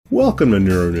Welcome to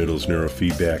NeuroNoodles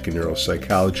Neurofeedback and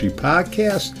Neuropsychology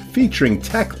podcast featuring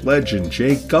tech legend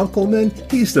Jake Gunkelman.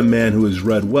 He's the man who has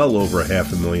read well over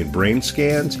 500,000 brain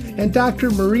scans, and Dr.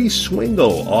 Marie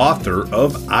Swingle, author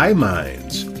of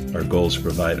iMinds. Our goal is to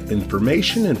provide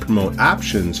information and promote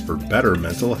options for better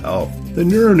mental health. The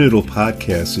NeuroNoodle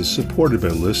podcast is supported by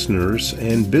listeners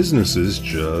and businesses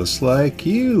just like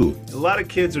you. A lot of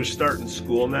kids are starting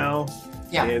school now,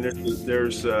 and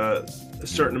there's a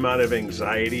certain amount of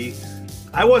anxiety.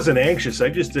 I wasn't anxious, I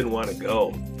just didn't want to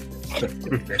go.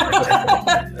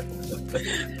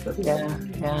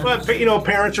 But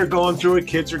parents are going through it,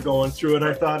 kids are going through it.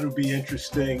 I thought it would be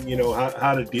interesting,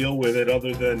 how to deal with it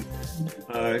other than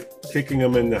kicking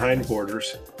them in the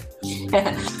hindquarters.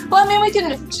 Yeah. Well, I mean, we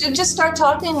can just start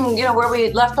talking, where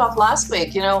we left off last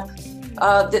week.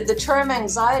 The term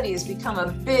anxiety has become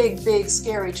a big,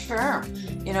 scary term,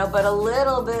 but a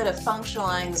little bit of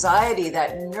functional anxiety,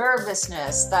 that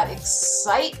nervousness, that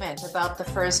excitement about the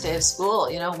first day of school.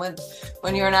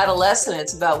 When you're an adolescent,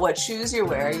 it's about what shoes you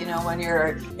wear. When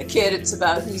you're a kid, it's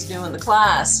about who's new in the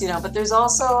class, but there's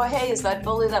also, hey, is that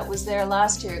bully that was there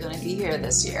last year going to be here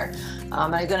this year?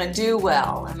 Am I going to do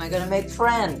well? Am I going to make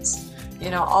friends?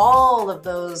 All of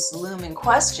those looming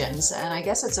questions. And I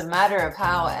guess it's a matter of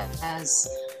how, as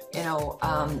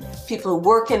people who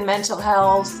work in mental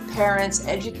health, parents,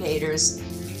 educators,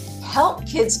 help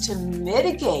kids to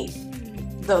mitigate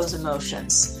those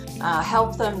emotions,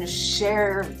 help them to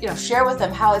share with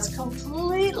them how it's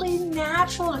completely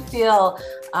natural to feel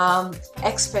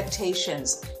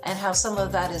expectations, and how some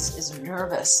of that is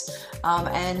nervous,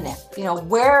 and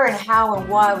where and how and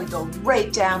why we go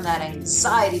right down that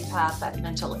anxiety path, that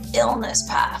mental illness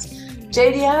path.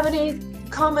 Jay, do you have any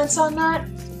comments on that?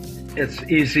 It's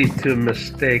easy to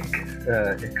mistake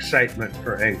excitement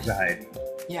for anxiety.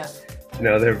 Yeah.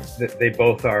 They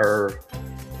both are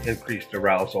increased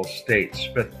arousal states,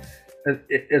 but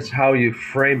it's how you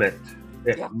frame it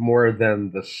more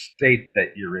than the state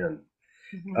that you're in.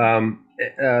 Mm-hmm.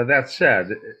 That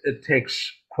said, it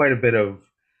takes quite a bit of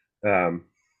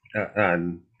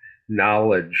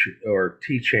knowledge or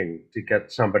teaching to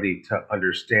get somebody to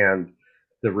understand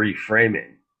the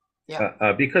reframing.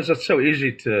 Because it's so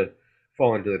easy to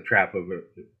fall into the trap of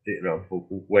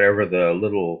whatever the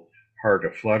little heart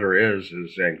aflutter is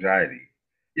anxiety.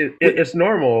 It's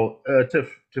normal to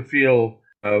feel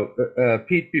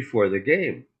Pete before the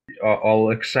game,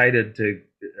 all excited to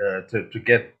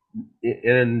get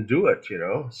in and do it,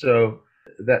 so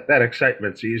that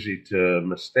excitement's easy to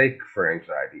mistake for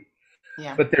anxiety.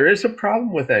 But there is a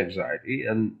problem with anxiety,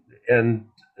 and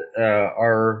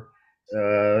our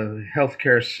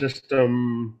healthcare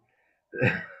system,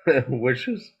 which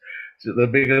is the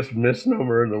biggest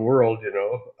misnomer in the world,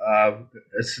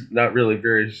 it's not really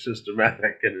very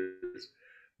systematic, and it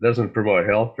doesn't promote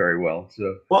health very well.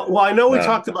 So well I know we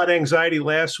talked about anxiety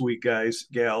last week,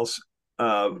 gals,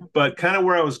 but kind of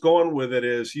where I was going with it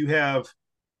is, you have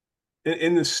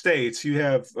in the States, you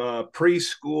have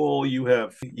preschool, you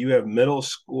have middle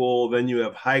school, then you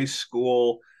have high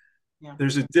school.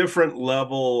 There's a different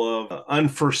level of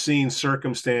unforeseen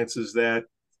circumstances that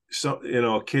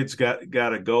kids got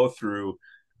to go through.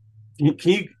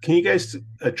 Can you guys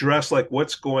address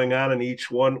what's going on in each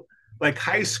one? Like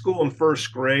high school and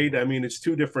first grade, I mean, it's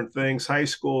two different things. High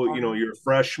school, you're a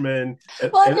freshman.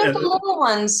 Well, I think the little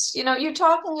ones, you're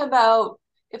talking about,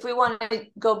 if we want to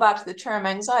go back to the term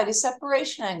anxiety,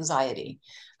 separation anxiety.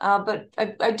 But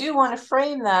I do want to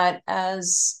frame that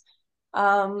as,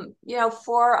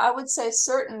 for, I would say,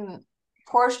 certain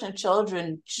portion of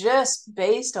children, just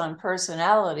based on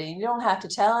personality. You don't have to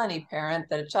tell any parent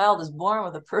that a child is born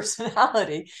with a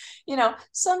personality.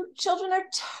 Some children are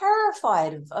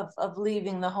terrified of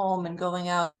leaving the home and going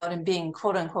out and being,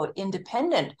 quote unquote,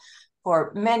 independent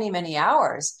for many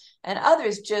hours, and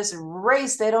others just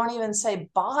race. They don't even say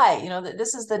bye. That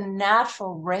this is the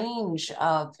natural range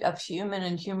of human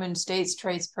and human states,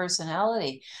 traits,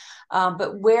 personality.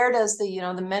 But where does the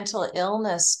mental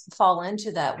illness fall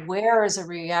into that? Where is a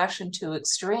reaction to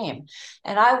extreme?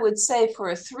 And I would say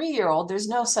for a 3-year-old, there's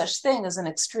no such thing as an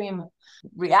extreme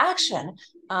reaction,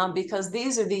 because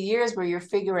these are the years where you're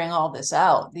figuring all this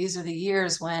out. These are the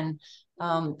years when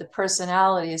the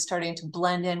personality is starting to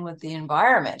blend in with the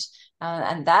environment.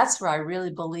 And that's where I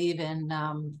really believe in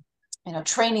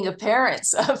training of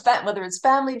parents, whether it's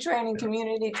family training,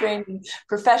 community training,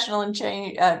 professional and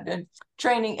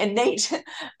training, innate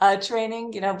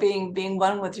training, being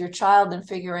one with your child and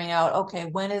figuring out, okay,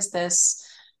 when is this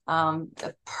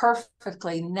a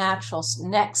perfectly natural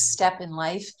next step in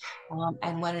life,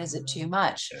 and when is it too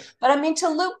much? But I mean, to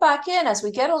loop back in as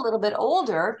we get a little bit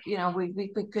older,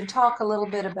 we can talk a little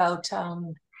bit about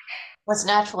what's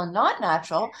natural and not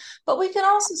natural, but we can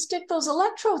also stick those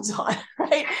electrodes on,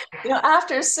 right?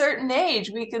 After a certain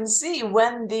age, we can see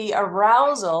when the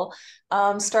arousal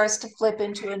starts to flip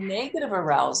into a negative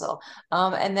arousal.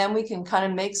 And then we can kind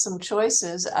of make some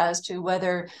choices as to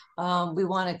whether we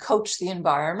want to coach the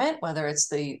environment, whether it's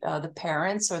the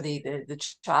parents or the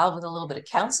child with a little bit of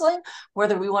counseling,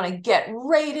 whether we want to get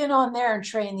right in on there and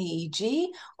train the EEG,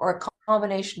 or a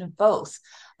combination of both.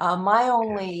 My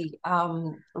only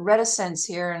reticence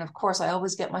here, and of course I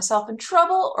always get myself in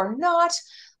trouble or not,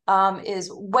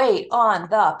 is wait on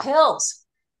the pills,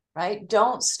 right?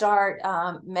 Don't start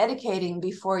medicating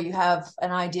before you have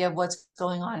an idea of what's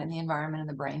going on in the environment and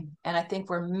the brain. And I think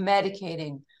we're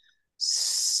medicating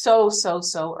so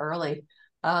early.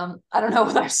 I don't know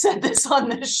whether I've said this on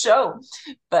this show,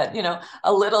 but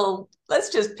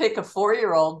let's just pick a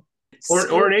 4-year-old.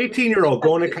 Or an 18-year-old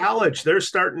going to college. They're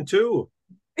starting too.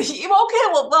 Okay,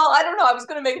 well, I don't know. I was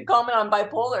going to make a comment on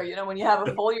bipolar. When you have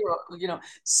a 4-year-old,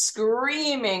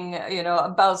 screaming,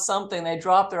 about something, they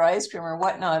drop their ice cream or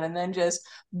whatnot, and then just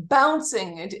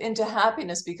bouncing into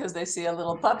happiness because they see a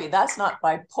little puppy. That's not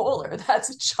bipolar.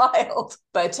 That's a child.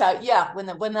 But yeah, when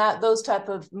those type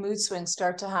of mood swings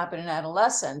start to happen in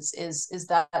adolescence, is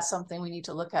that something we need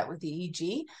to look at with the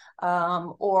EEG,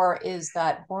 or is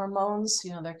that hormones?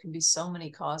 There can be so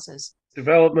many causes.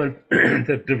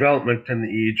 The development in the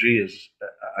EEG is,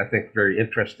 I think, very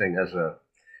interesting as to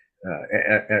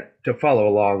follow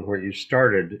along where you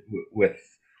started with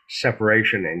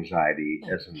separation anxiety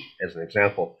as an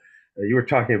example. You were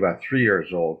talking about 3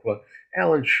 years old. Well,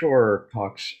 Alan Shore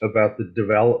talks about the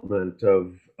development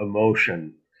of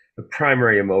emotion, the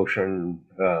primary emotion,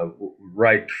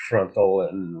 right frontal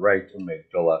and right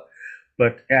amygdala.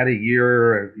 But at a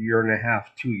year and a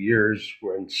half, 2 years,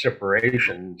 when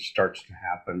separation starts to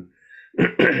happen,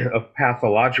 a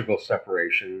pathological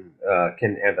separation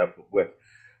can end up with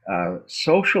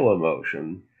social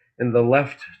emotion in the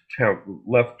left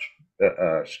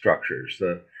structures,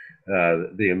 the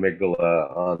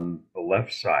amygdala on the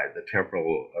left side, the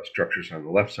temporal structures on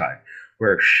the left side,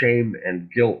 where shame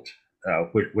and guilt,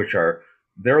 which are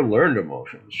they're learned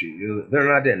emotions.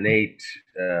 They're not innate,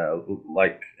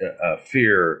 like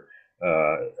fear,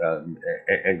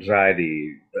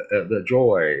 anxiety, the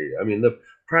joy. I mean, the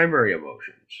primary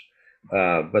emotions.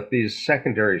 But these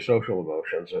secondary social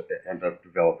emotions end up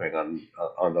developing on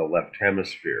the left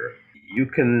hemisphere. You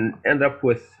can end up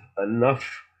with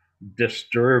enough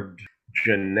disturbed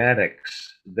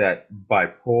genetics that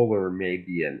bipolar may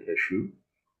be an issue,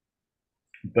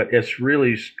 but it's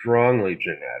really strongly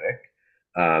genetic.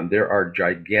 There are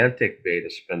gigantic beta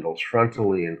spindles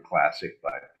frontally in classic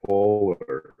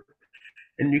bipolar,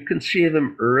 and you can see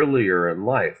them earlier in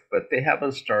life, but they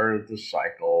haven't started to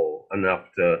cycle enough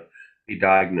to be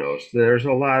diagnosed. There's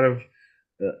a lot of,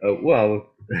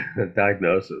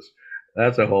 diagnosis.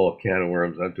 That's a whole can of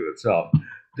worms unto itself.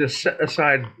 Just set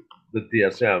aside the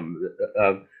DSM,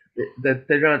 that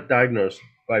they're not diagnosed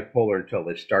bipolar until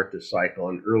they start to cycle,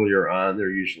 and earlier on,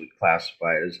 they're usually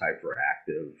classified as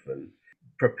hyperactive, and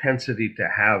propensity to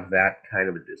have that kind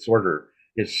of a disorder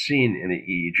is seen in the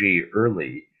EEG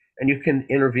early, and you can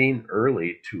intervene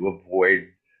early to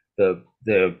avoid the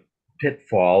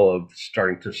pitfall of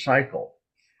starting to cycle.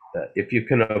 If you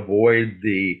can avoid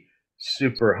the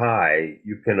super high,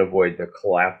 you can avoid the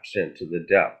collapse into the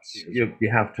depths. You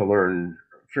have to learn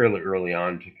fairly early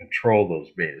on to control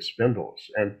those beta spindles,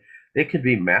 and they can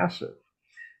be massive.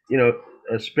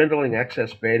 Spindling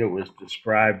excess beta was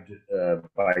described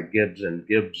by Gibbs and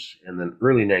Gibbs in the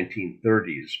early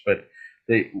 1930s, but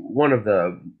one of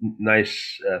the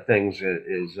nice things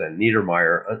is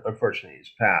Niedermeyer. Unfortunately,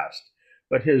 he's passed,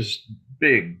 but his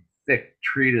big, thick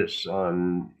treatise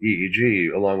on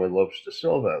EEG, along with Lopes da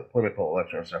Silva, clinical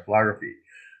electroencephalography,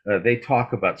 they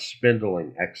talk about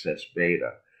spindling excess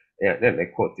beta, and they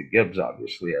quote the Gibbs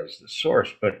obviously as the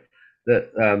source, but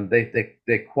that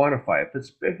they quantify if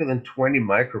it's bigger than 20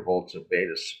 microvolts of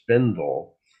beta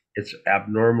spindle, it's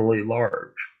abnormally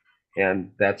large,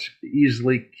 and that's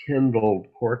easily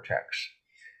kindled cortex.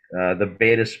 The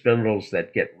beta spindles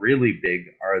that get really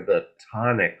big are the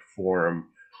tonic form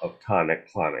of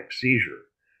tonic-clonic seizure.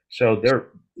 So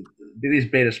these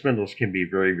beta spindles can be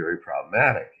very, very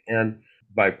problematic. And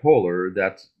bipolar,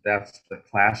 that's the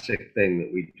classic thing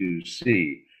that we do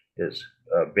see is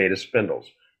beta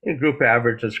spindles. And group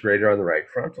average is greater on the right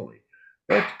frontally.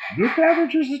 But group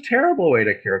average is a terrible way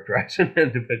to characterize an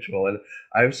individual. And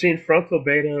I've seen frontal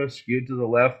beta skewed to the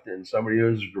left in somebody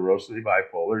who's grossly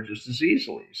bipolar just as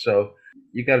easily. So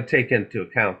you got to take into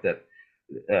account that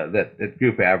that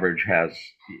group average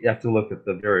you have to look at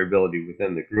the variability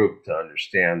within the group to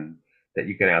understand that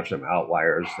you can have some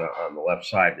outliers on the left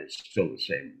side. It's still the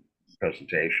same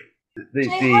presentation.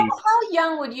 Jay, how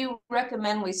young would you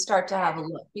recommend we start to have a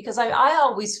look? Because I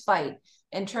always fight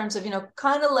in terms of,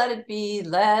 kind of let it be.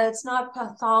 Let's not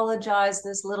pathologize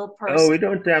this little Oh, person. we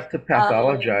don't have to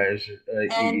pathologize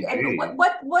And EEG.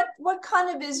 what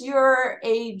kind of is your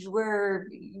age where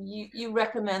you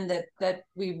recommend that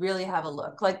we really have a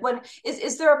look? Like, when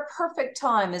is there a perfect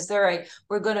time? Is there a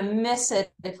we're going to miss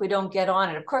it if we don't get on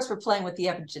it? Of course, we're playing with the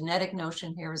epigenetic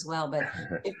notion here as well, but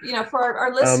if, for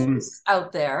our listeners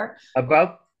out there,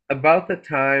 about the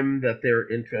time that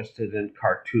they're interested in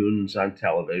cartoons on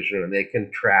television and they can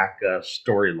track a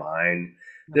storyline,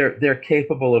 they're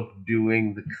capable of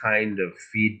doing the kind of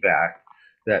feedback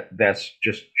that's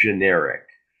just generic,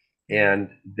 and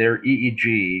their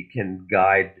EEG can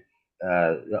guide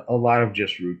a lot of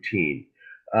just routine.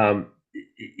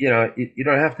 You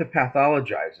don't have to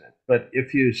pathologize it, but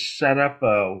if you set up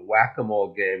a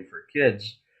whack-a-mole game for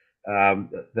kids,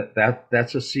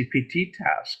 that's a CPT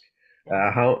task.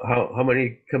 How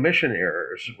many commission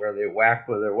errors where they whacked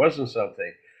where there wasn't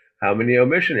something? How many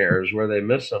omission errors where they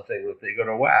missed something that they could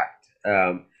have whacked?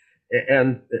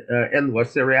 And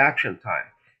what's their reaction time?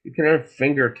 You can have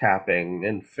finger tapping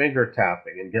and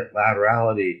get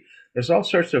laterality. There's all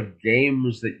sorts of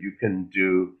games that you can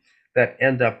do that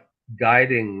end up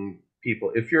guiding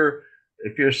people. If you're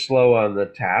slow on the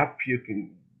tap, you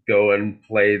can go and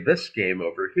play this game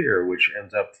over here, which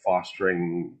ends up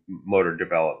fostering motor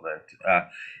development.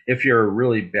 If you're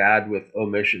really bad with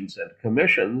omissions and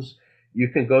commissions, you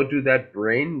can go do that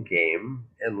brain game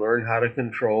and learn how to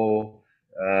control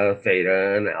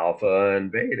theta and alpha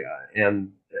and beta.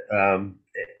 And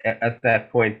at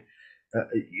that point,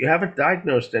 you haven't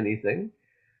diagnosed anything,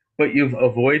 but you've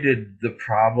avoided the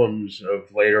problems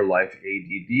of later life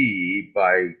ADD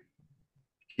by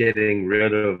getting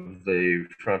rid of the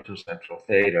frontocentral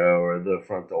theta or the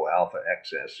frontal alpha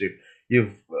excess.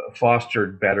 You've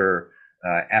fostered better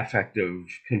affective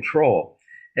control,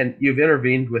 and you've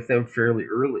intervened with them fairly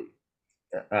early.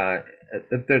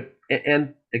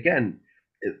 And again,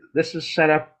 this is set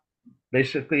up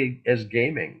basically as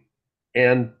gaming,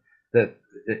 and that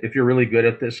if you're really good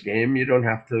at this game, you don't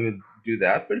have to do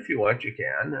that, but if you want, you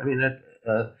can. I mean,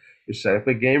 you set up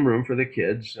a game room for the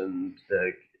kids, and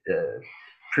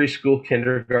preschool,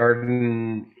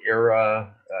 kindergarten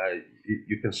era,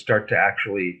 you can start to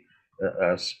actually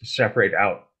separate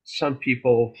out some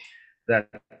people that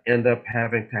end up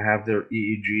having to have their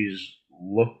EEGs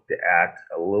looked at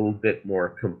a little bit more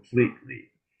completely.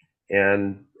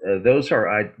 And those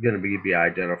are going to be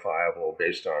identifiable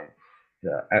based on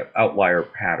outlier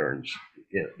patterns.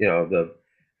 The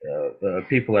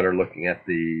people that are looking at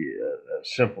the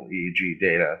simple EEG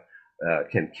data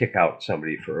can kick out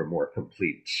somebody for a more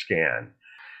complete scan.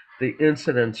 The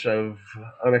incidence of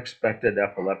unexpected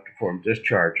epileptiform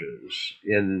discharges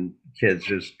in kids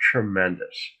is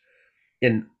tremendous.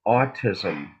 In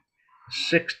autism,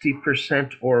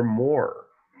 60% or more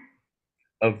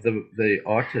of the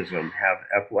autism have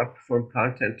epileptiform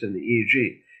content in the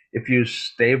EEG. If you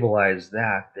stabilize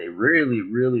that, they really,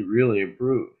 really, really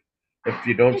improve. If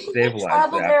you don't stabilize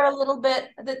travel that, there a little bit.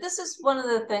 This is one of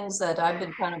the things that I've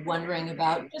been kind of wondering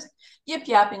about, just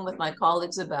yip-yapping with my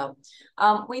colleagues about.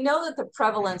 We know that the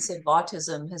prevalence of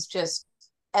autism has just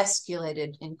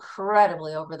escalated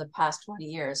incredibly over the past 20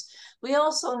 years. We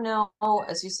also know,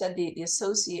 as you said, the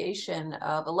association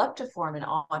of epileptiform and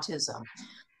autism.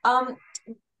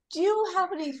 Do you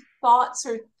have any thoughts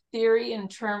or theory in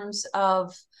terms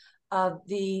of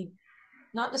the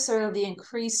not necessarily the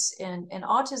increase in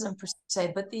autism per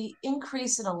se, but the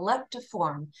increase in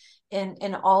epileptiform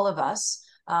in all of us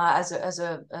as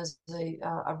a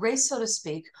race, so to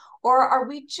speak, or are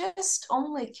we just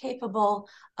only capable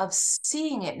of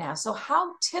seeing it now? So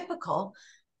how typical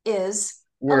is?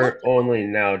 We're only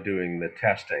now doing the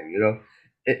testing.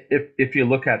 If you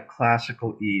look at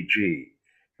classical EEG,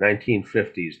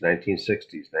 1950s,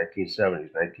 1960s, 1970s,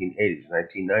 1980s,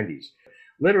 1990s.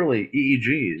 Literally,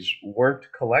 EEGs weren't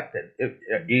collected.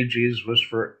 EEGs was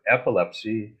for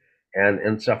epilepsy and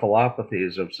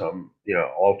encephalopathies of some,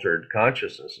 altered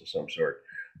consciousness of some sort.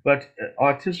 But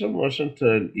autism wasn't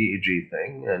an EEG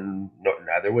thing, and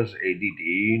neither was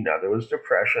ADD, neither was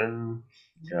depression.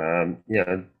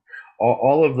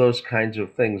 All of those kinds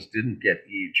of things didn't get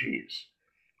EEGs,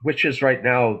 which is right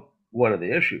now one of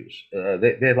the issues.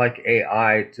 They like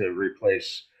AI to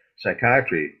replace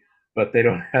psychiatry, but they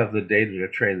don't have the data to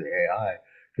train the AI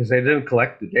because they didn't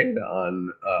collect the data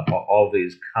on all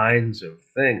these kinds of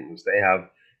things. They have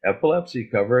epilepsy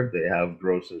covered, they have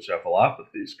gross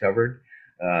encephalopathies covered,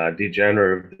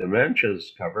 degenerative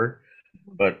dementias covered,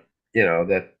 but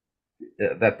that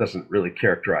that doesn't really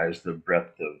characterize the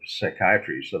breadth of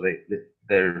psychiatry. So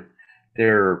their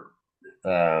their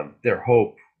their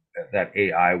hope that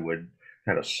AI would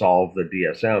kind of solve the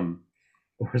DSM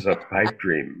was a pipe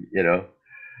dream, you know.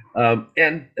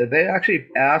 And they actually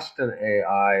asked an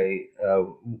AI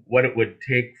what it would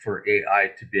take for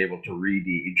AI to be able to read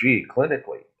EEG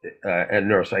clinically and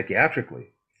neuropsychiatrically.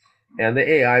 And the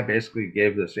AI basically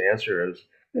gave this answer as it's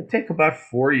going to take about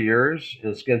 4 years.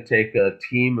 It's going to take a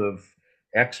team of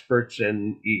experts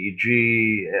in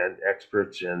EEG and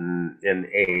experts in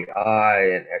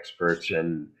AI and experts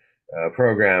in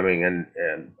programming and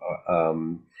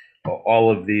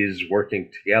all of these working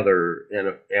together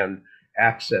and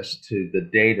access to the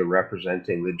data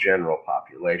representing the general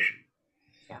population.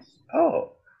 Yeah.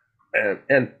 Oh,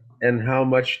 and how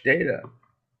much data?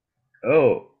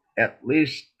 Oh, at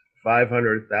least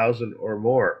 500,000 or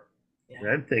more. Yeah. And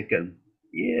I'm thinking,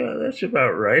 yeah, that's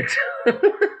about right.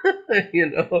 You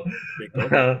know,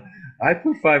 I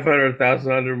put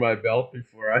 500,000 under my belt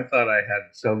before I thought I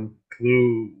had some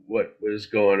clue what was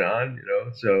going on, you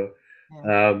know. So,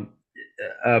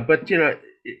 but you know,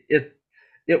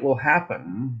 it will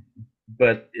happen,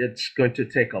 but it's going to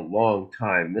take a long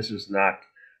time. This is not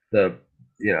the,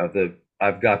 you know, the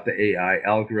I've got the AI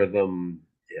algorithm.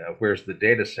 Where's the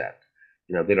data set?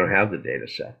 You know, they don't have the data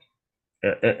set.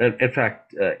 In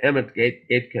fact, Emmett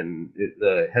Aitken,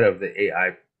 the head of the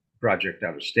AI project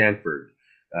out of Stanford,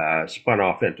 spun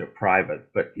off into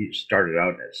private, but he started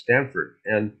out at Stanford.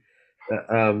 And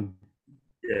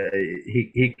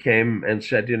he came and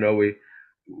said, you know, we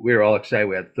were all excited.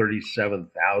 We had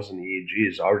 37,000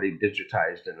 EEGs already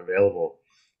digitized and available.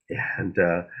 And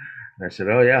I said,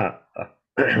 oh, yeah,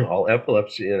 all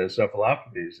epilepsy and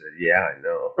encephalopathy. He said, yeah, I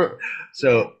know.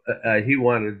 So he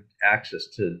wanted access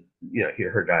to, you know, he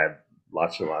heard I had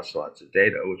lots and lots and lots of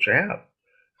data, which I have.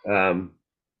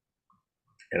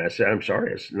 And I said, I'm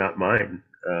sorry, it's not mine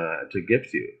to give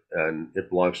to you. And it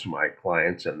belongs to my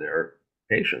clients and their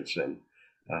patients. And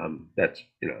that's,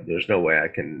 you know, there's no way I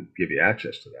can give you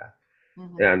access to that.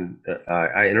 Mm-hmm. And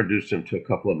I introduced him to a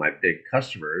couple of my big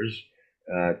customers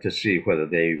to see whether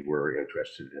they were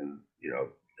interested in, you know,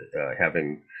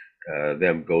 having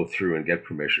them go through and get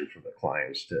permission from the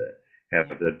clients to have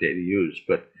the data used.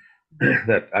 But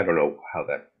that, I don't know how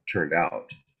that turned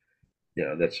out. You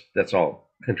know, that's all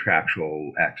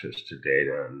contractual access to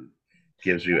data and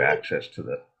gives you access to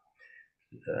the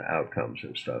outcomes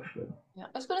and stuff. But, yeah,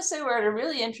 I was going to say we're at a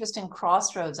really interesting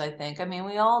crossroads, I think. I mean,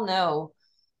 we all know,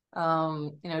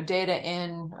 you know, data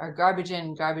in or garbage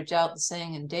in, garbage out, the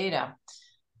saying in data.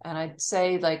 And I'd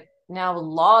say like now a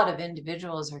lot of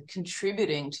individuals are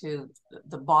contributing to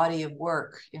the body of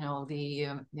work, you know, the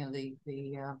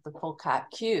full cat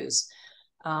cues.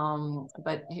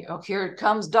 But you know, here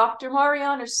comes Dr. Mari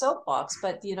on her soapbox,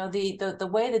 but you know, the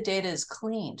way the data is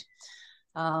cleaned.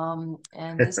 And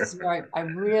this is where I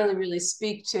really, really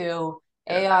speak to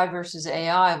AI versus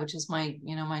AI, which is my,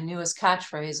 you know, my newest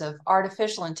catchphrase of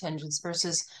artificial intelligence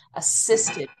versus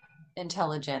assisted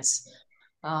intelligence.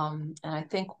 And I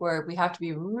think we have to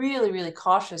be really, really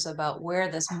cautious about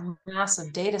where this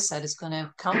massive data set is going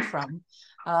to come from,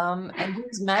 and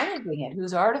who's managing it,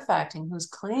 who's artifacting, who's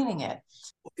cleaning it.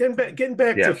 Getting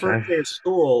back to first day of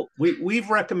school, we've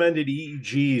recommended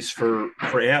EEGs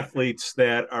for athletes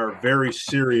that are very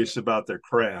serious about their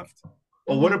craft.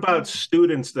 Well, what about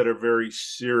students that are very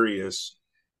serious?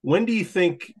 When do you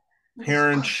think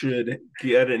parents should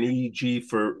get an EEG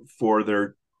for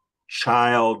their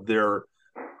child, their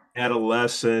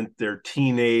adolescent, their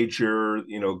teenager,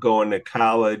 you know, going to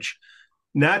college?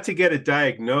 Not to get it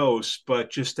diagnosed, but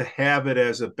just to have it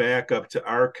as a backup to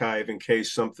archive in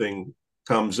case something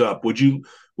comes up. Would you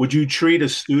treat a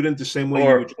student the same way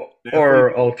you would?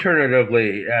 Or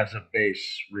alternatively, as a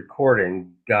base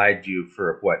recording, guide you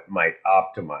for what might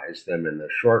optimize them in the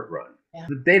short run. Yeah.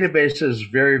 The database is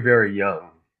very, very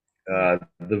young.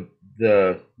 The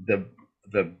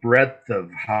breadth of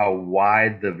how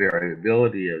wide the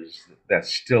variability is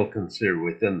that's still considered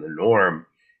within the norm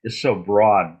is so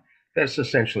broad that's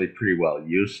essentially pretty well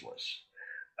useless.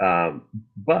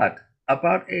 But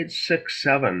about age 6,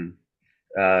 7,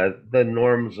 the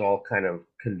norms all kind of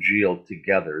congealed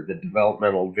together. The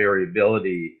developmental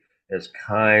variability is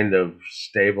kind of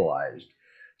stabilized.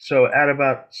 So at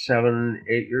about 7,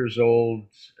 8 years old,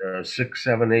 6,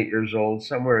 7, 8 years old,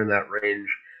 somewhere in that range,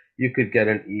 you could get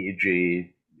an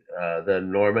EEG. The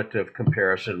normative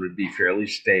comparison would be fairly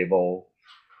stable,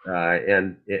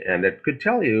 and it could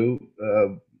tell you,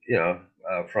 you know,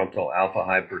 frontal alpha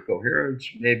hypercoherence,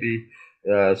 maybe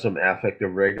some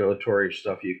affective regulatory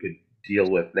stuff you could deal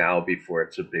with now before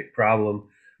it's a big problem.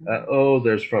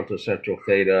 There's frontocentral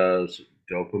theta,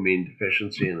 dopamine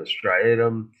deficiency in the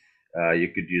striatum. You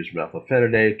could use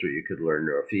methylphenidate, or you could learn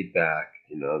neurofeedback.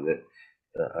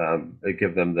 They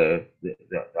give them the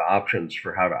options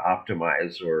for how to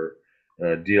optimize or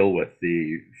deal with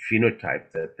the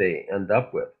phenotype that they end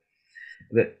up with.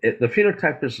 The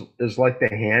phenotype is like the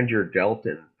hand you're dealt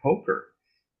in poker.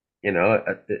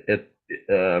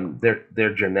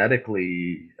 They're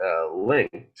genetically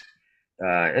linked,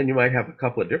 and you might have a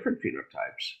couple of different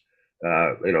phenotypes,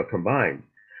 combined.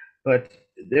 But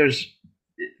there's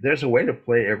a way to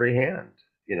play every hand,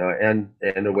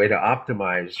 and a way to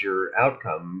optimize your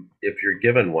outcome if you're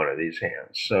given one of these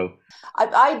hands. So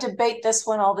I debate this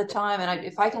one all the time, and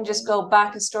if I can just go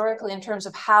back historically in terms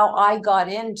of how I got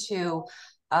into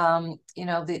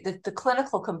the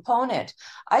clinical component.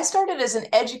 I started as an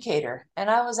educator, and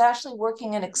I was actually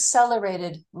working in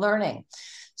accelerated learning.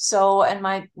 So,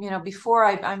 and before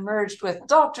I merged with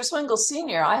Dr. Swingle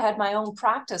Sr., I had my own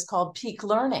practice called Peak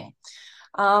Learning.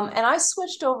 And I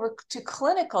switched over to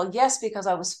clinical, yes, because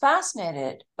I was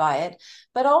fascinated by it,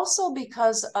 but also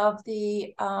because of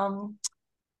the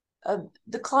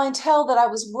clientele that I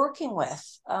was working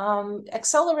with.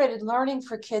 Accelerated learning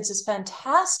for kids is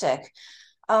fantastic.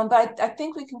 But I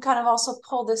think we can kind of also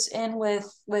pull this in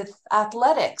with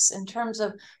athletics in terms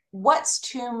of what's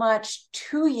too much,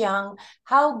 too young,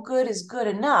 how good is good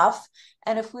enough.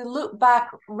 And if we look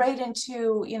back right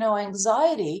into,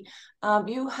 anxiety,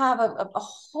 you have a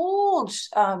whole,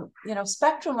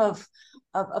 spectrum of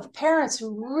parents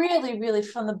who really, really,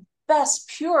 from the best,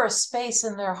 purest space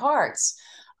in their hearts,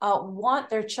 want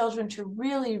their children to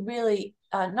really, really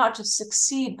not just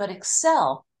succeed, but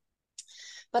excel.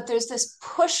 But there's this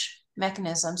push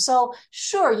mechanism. So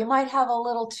sure, you might have a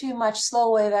little too much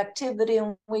slow wave activity,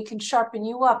 and we can sharpen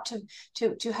you up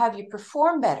to have you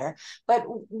perform better. But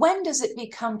when does it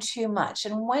become too much?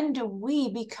 And when do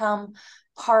we become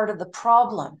part of the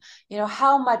problem?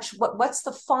 How much, what's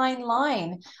the fine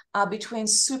line between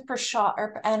super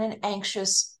sharp and an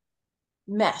anxious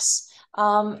mess?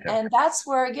 And that's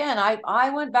where, again, I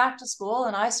went back to school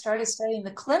and I started studying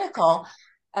the clinical,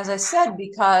 as I said,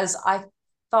 because I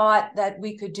thought that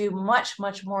we could do much,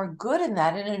 much more good in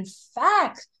that. And in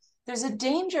fact, there's a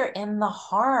danger in the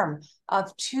harm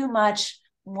of too much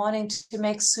wanting to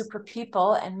make super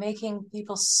people and making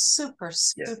people super,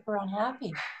 super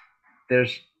unhappy.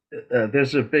 There's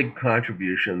a big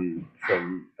contribution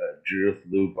from Judith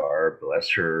Lubar,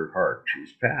 bless her heart,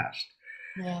 she's passed.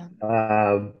 Yeah.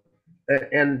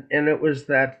 And it was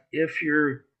that if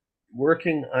you're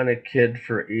working on a kid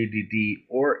for ADD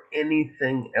or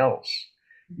anything else,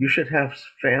 you should have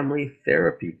family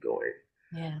therapy going.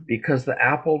 Yeah. Because the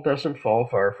apple doesn't fall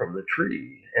far from the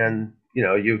tree. And,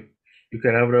 you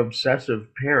can have an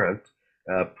obsessive parent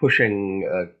pushing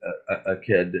a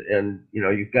kid, and,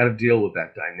 you've got to deal with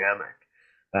that dynamic.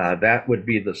 That would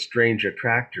be the strange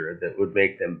attractor that would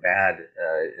make them bad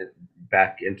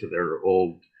back into their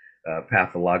old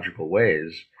pathological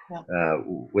ways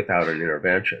without an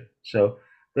intervention. So,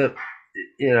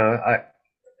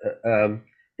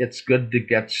 it's good to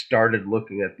get started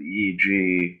looking at the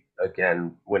EEG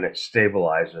again when it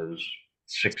stabilizes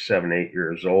 6, 7, 8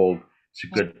 years old. It's a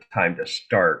good time to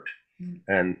start.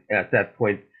 And at that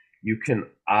point, you can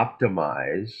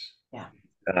optimize.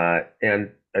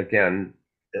 And again,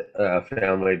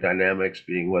 family dynamics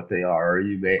being what they are,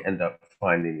 you may end up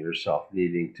finding yourself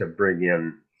needing to bring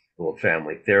in a little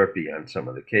family therapy on some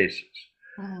of the cases.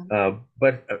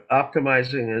 But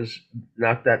optimizing is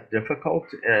not that difficult.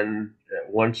 And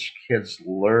once kids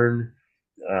learn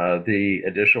the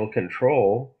additional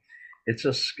control, it's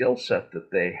a skill set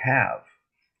that they have.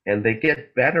 And they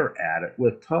get better at it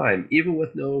with time, even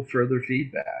with no further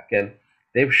feedback. And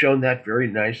they've shown that very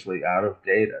nicely out of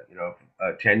data,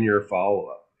 a 10-year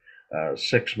follow-up,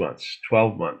 6 months,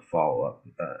 12-month follow-up,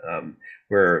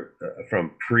 where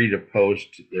from pre to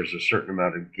post, there's a certain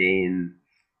amount of gain,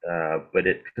 but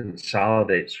it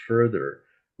consolidates further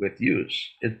with use.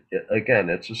 Again,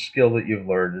 it's a skill that you've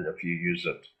learned, and if you use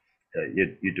it,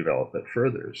 you develop it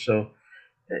further. So,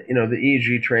 the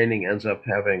EEG training ends up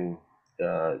having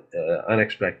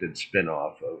unexpected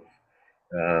spin-off of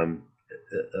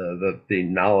the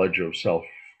knowledge of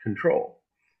self-control.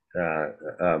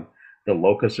 The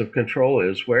locus of control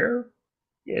is where?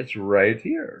 It's right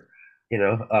here.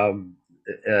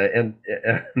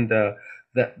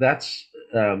 That's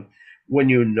when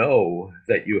you know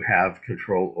that you have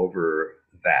control over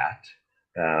that.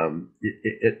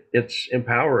 It's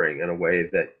empowering in a way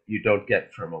that you don't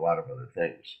get from a lot of other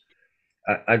things.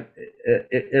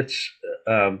 It's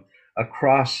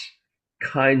across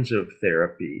kinds of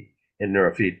therapy in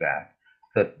neurofeedback.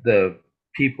 The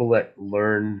people that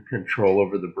learn control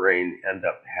over the brain end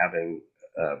up having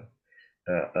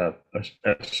a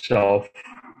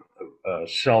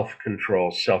self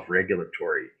control, self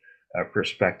regulatory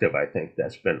perspective. I think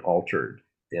that's been altered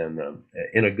in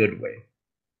a good way.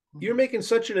 You're making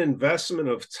such an investment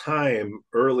of time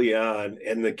early on,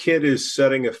 and the kid is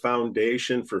setting a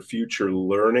foundation for future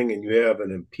learning, and you have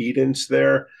an impedance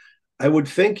there. I would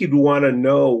think you'd want to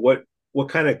know what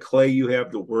kind of clay you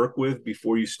have to work with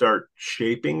before you start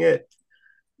shaping it.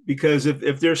 Because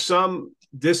if there's some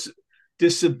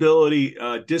disability,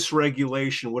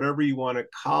 dysregulation, whatever you want to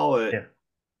call it,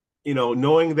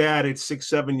 knowing that it's 6,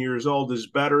 7 years old is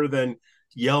better than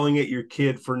yelling at your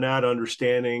kid for not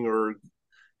understanding or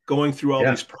going through all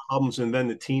these problems, and then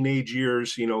the teenage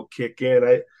years, kick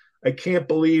in. I can't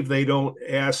believe they don't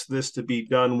ask this to be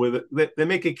done with it. They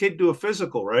make a kid do a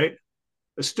physical, right?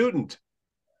 A student,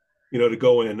 to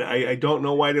go in. I don't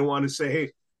know why they want to say,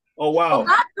 hey, oh, wow. Well,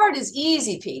 that part is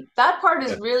easy, Pete. That part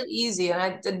is really easy.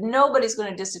 And nobody's going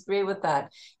to disagree with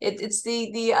that. It's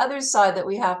the other side that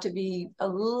we have to be a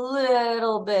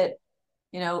little bit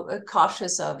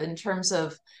cautious of, in terms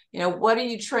of, what are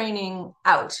you training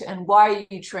out and why are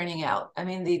you training out? I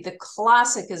mean, the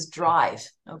classic is drive.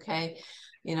 Okay.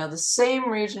 The same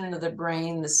region of the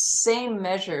brain, the same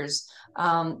measures,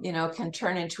 can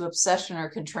turn into obsession or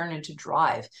can turn into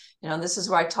drive. This is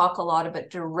where I talk a lot about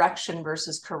direction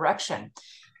versus correction,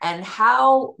 and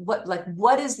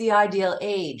what is the ideal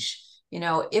age?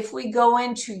 If we go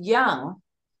in too young,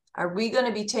 are we going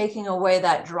to be taking away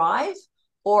that drive?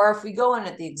 Or if we go in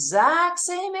at the exact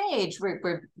same age,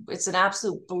 it's an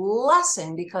absolute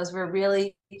blessing, because we're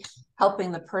really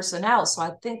helping the person out. So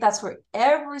I think that's where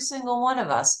every single one of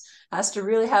us has to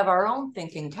really have our own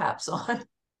thinking caps on.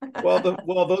 Well,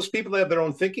 those people that have their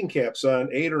own thinking caps on,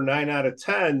 8 or 9 out of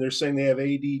 10, they're saying they have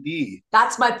ADD.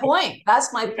 That's my point.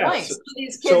 That's my point. So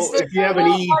these kids, so if you have an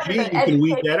EEG, you can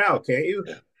weed that out, can't you?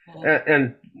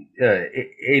 And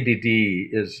ADD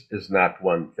is not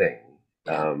one thing.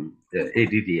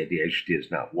 ADD, ADHD is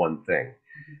not one thing.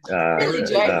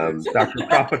 Dr.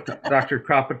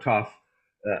 Kropotov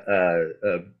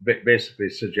basically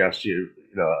suggests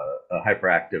a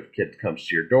hyperactive kid comes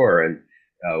to your door, and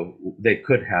they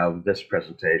could have this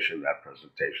presentation, that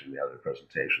presentation, the other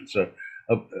presentation. So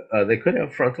they could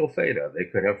have frontal theta, they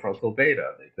could have frontal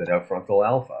beta, they could have frontal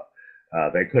alpha.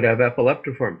 They could have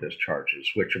epileptiform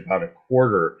discharges, which about a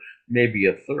quarter, maybe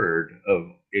a third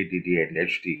of ADD,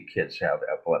 ADHD kids have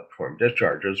epileptiform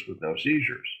discharges with no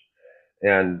seizures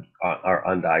and are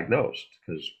undiagnosed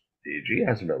because the EEG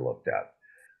hasn't been looked at.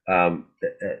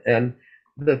 And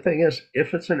the thing is,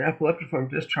 if it's an epileptiform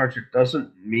discharge, it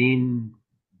doesn't mean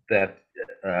that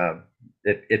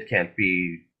it can't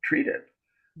be treated.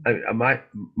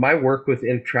 My work with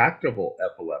intractable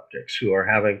epileptics who are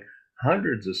having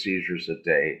hundreds of seizures a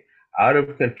day, out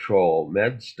of control,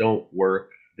 meds don't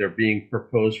work, they're being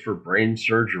proposed for brain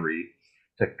surgery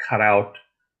to cut out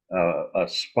a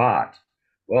spot.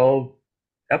 Well,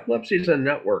 epilepsy is a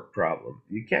network problem.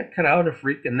 You can't cut out a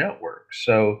freaking network.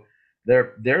 So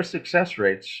their success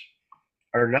rates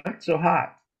are not so high.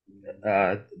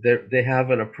 They have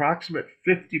an approximate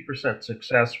 50%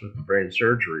 success with the brain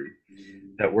surgery,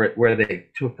 that where they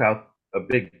took out a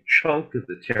big chunk of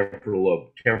the temporal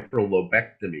lobe, temporal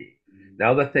lobectomy.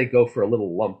 Now that they go for a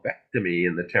little lumpectomy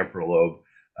in the temporal lobe,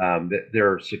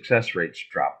 their success rates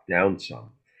drop down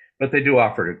some. But they do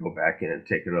offer to go back in and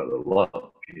take another lump,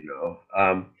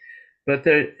 but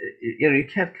you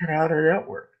can't cut out a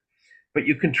network, but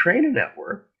you can train a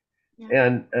network. Yeah.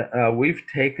 And we've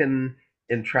taken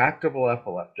intractable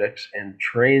epileptics and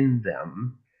trained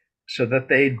them so that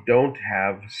they don't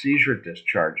have seizure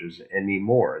discharges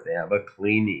anymore. They have a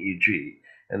clean EEG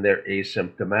and they're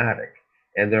asymptomatic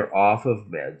and they're off of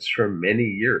meds for many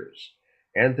years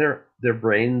and their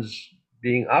brains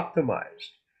being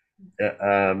optimized.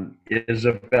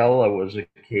 Isabella was a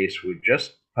case we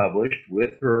just published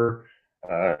with her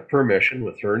permission,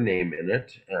 with her name in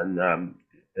it, and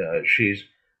she's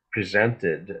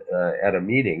presented at a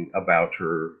meeting about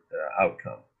her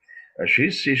outcome.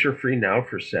 She's seizure-free now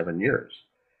for 7 years,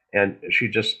 and she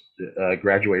just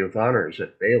graduated with honors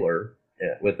at Baylor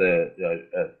with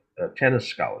a tennis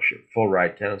scholarship, full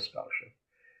ride tennis scholarship.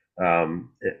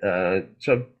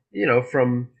 So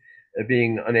from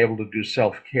being unable to do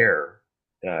self-care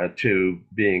to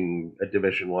being a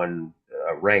Division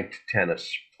I ranked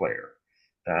tennis player,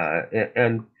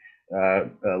 and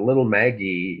little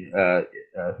Maggie,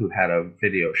 who had a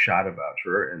video shot about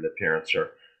her, and the parents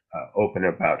are open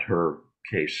about her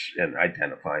case and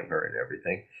identifying her and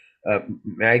everything.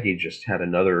 Maggie just had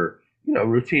another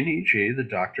routine EEG. The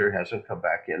doctor hasn't come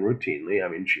back in routinely. I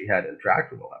mean, she had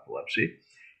intractable epilepsy,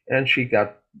 and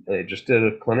they just did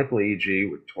a clinical EEG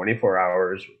with 24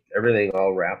 hours, with everything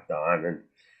all wrapped on, and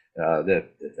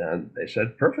they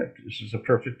said, perfect. This is a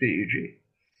perfect EEG.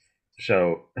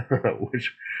 So,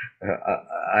 which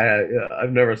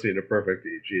I've never seen a perfect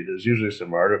EEG. There's usually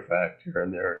some artifact here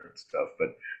and there and stuff,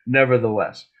 but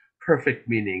nevertheless, perfect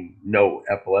meaning no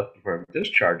epileptiform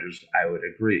discharges. I would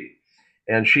agree,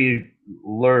 and she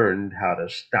learned how to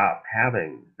stop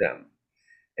having them,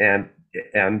 and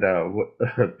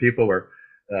people were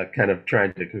kind of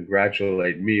trying to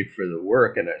congratulate me for the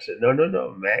work, and I said, no, no,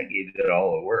 no, Maggie did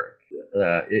all the work.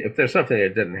 If there's something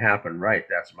that didn't happen right,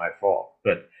 that's my fault.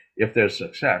 But if there's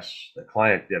success, the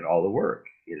client did all the work.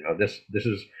 This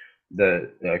is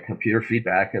the computer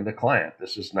feedback and the client.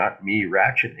 This is not me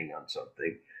ratcheting on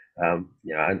something.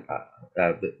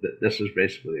 This is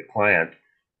basically a client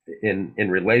in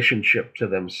relationship to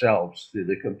themselves through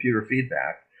the computer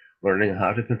feedback, learning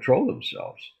how to control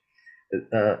themselves.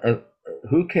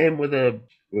 Who came with a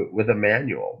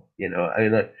manual?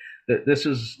 This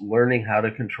is learning how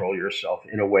to control yourself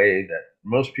in a way that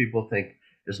most people think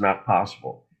is not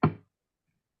possible.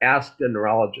 Ask a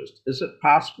neurologist, is it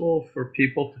possible for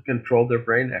people to control their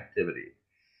brain activity?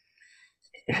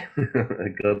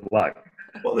 Good luck.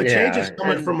 Well, the change is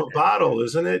coming from a bottle,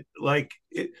 isn't it?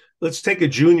 Let's take a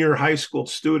junior high school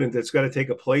student that's got to take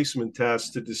a placement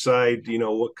test to decide,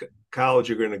 what college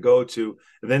you're going to go to.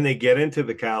 And then they get into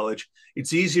the college.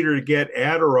 It's easier to get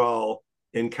Adderall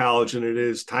in college than it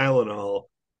is Tylenol,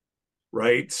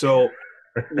 right? So,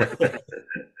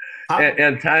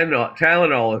 and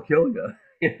Tylenol will kill you.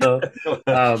 In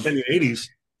the 80s.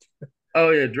 Oh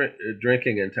yeah,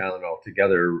 drinking and Tylenol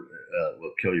together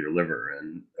will kill your liver,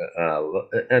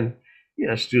 and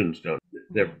students don't.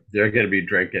 They're going to be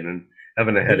drinking and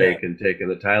having a headache and taking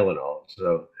the Tylenol.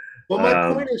 So, well,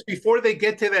 my point is, before they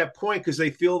get to that point, because they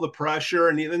feel the pressure,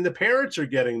 and then the parents are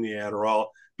getting the Adderall.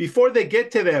 Before they get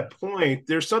to that point,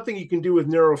 there's something you can do with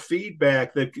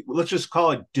neurofeedback that, let's just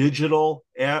call it digital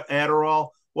Adderall.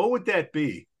 What would that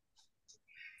be?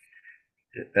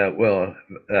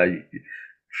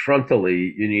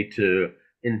 Frontally, you need to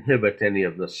inhibit any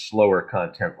of the slower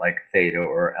content like theta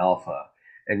or alpha.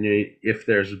 And if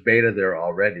there's beta there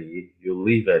already, you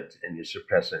leave it and you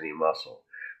suppress any muscle.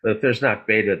 But if there's not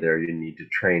beta there, you need to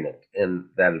train it, and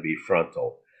that'll be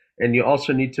frontal. And you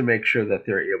also need to make sure that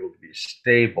they're able to be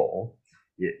stable.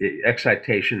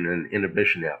 Excitation and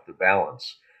inhibition have to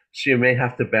balance. So you may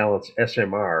have to balance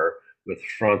SMR with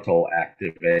frontal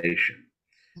activation.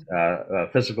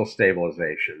 Physical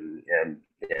stabilization and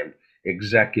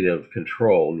executive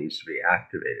control needs to be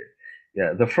activated.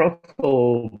 Yeah, the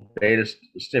frontal beta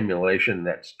stimulation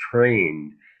that's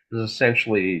trained is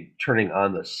essentially turning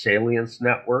on the salience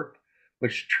network,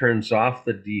 which turns off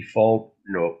the default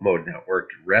mode network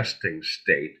resting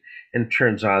state and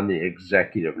turns on the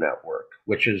executive network,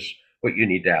 which is what you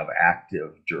need to have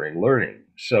active during learning.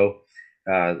 So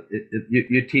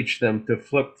you teach them to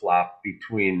flip-flop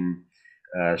between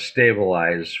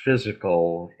stabilize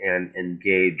physical and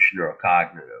engage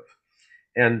neurocognitive.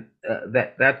 And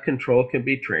that control can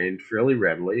be trained fairly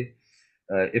readily.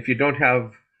 If you don't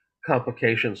have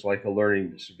complications like a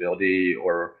learning disability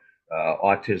or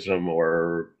autism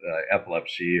or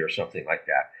epilepsy or something like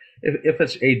that, if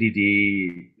it's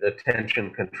ADD,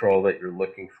 attention control that you're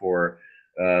looking for,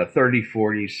 30,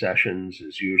 40 sessions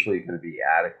is usually going to be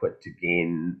adequate to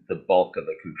gain the bulk of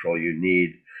the control you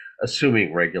need,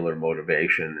 assuming regular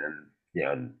motivation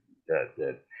and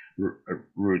the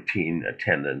routine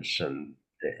attendance and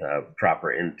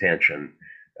proper intention.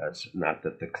 It's not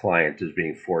that the client is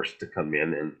being forced to come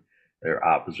in and they're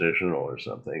oppositional or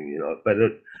something, but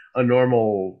a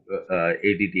normal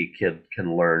ADD kid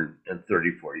can learn in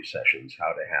 30, 40 sessions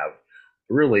how to have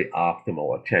really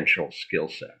optimal attentional skill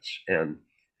sets and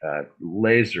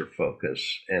laser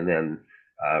focus, and then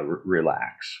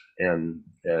relax. And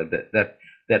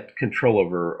that control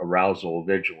over arousal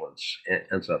vigilance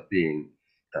ends up being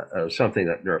something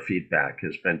that neurofeedback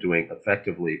has been doing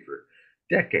effectively for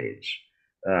decades.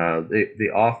 The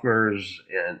Offmers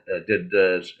did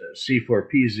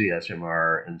C4PZ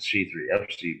SMR and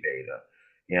C3FC beta,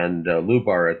 and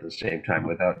Lubar at the same time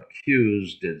without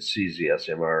cues did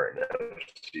CZSMR and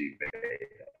FC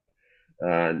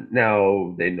beta.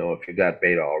 Now they know if you got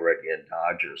beta already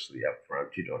endogenously up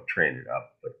front, you don't train it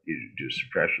up, but you do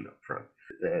suppression up front.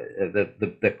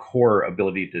 The core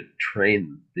ability to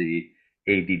train the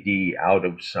ADD out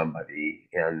of somebody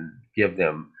and give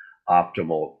them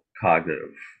optimal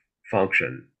cognitive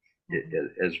function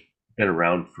has been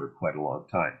around for quite a long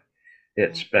time.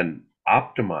 It's been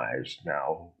optimized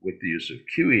now with the use of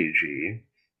QEEG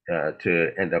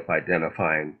to end up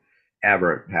identifying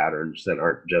aberrant patterns that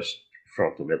aren't just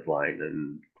frontal midline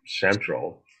and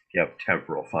central. You have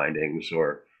temporal findings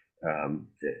or um,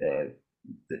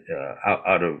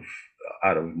 out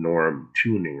of norm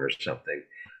tuning or something.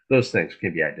 Those things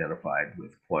can be identified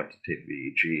with quantitative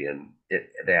EEG, and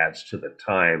it adds to the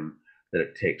time that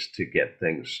it takes to get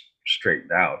things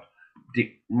straightened out.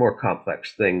 More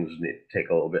complex things take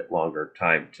a little bit longer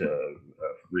time to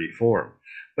reform.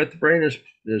 But the brain is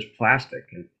plastic,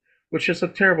 which is a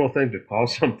terrible thing to call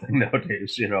something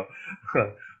nowadays.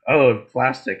 Oh,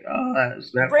 plastic. Oh,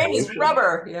 that's not Brain is pollution.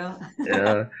 rubber. Yeah.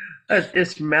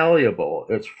 It's malleable.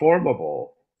 It's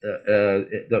formable.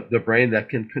 The brain that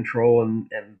can control and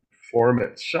form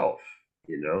itself.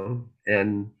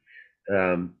 And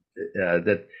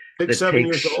that 6-7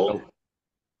 years old.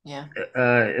 Yeah.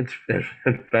 In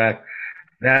fact,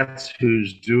 that's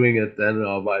who's doing it then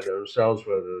all by themselves.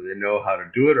 Whether they know how to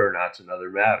do it or not's another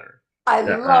matter. I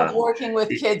love working with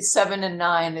kids 7 and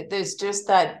 9. There's just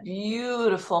that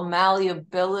beautiful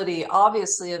malleability,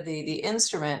 obviously, of the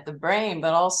instrument, the brain,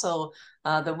 but also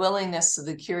the willingness,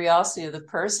 the curiosity of the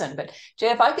person. But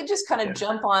Jay, if I could just kind of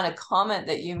jump on a comment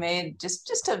that you made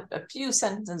just a few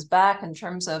sentences back in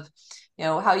terms of,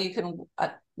 how you can,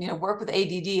 work with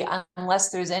ADD unless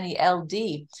there's any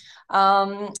LD.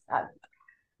 One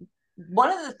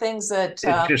of the things that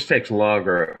it just takes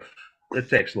longer. It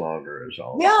takes longer is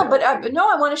all. Yeah, but no,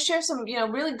 I want to share some,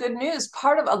 really good news.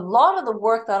 Part of a lot of the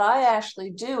work that I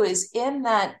actually do is in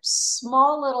that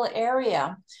small little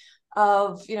area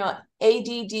of,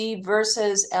 ADD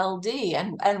versus LD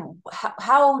and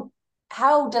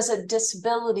how does a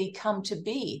disability come to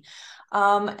be?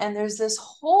 And there's this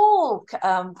whole,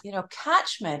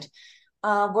 catchment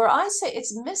where I say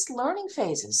it's missed learning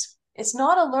phases. It's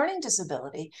not a learning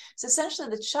disability. It's essentially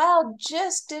the child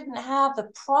just didn't have the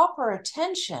proper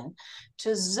attention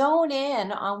to zone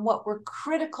in on what were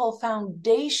critical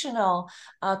foundational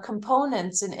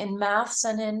components in maths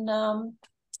and in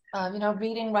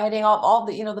reading, writing, all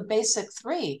the, the basic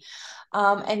three.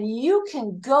 And you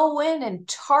can go in and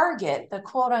target the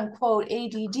quote unquote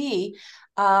ADD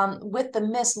with the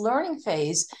missed learning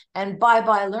phase and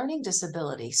bye-bye learning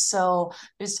disability. So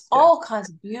there's all kinds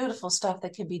of beautiful stuff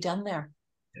that can be done there.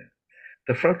 Yeah.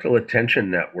 The frontal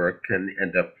attention network can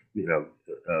end up,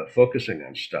 focusing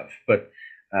on stuff, but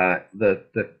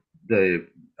the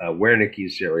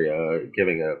Wernicke's area,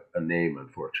 giving a name,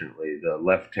 unfortunately, the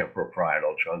left temporal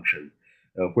parietal junction,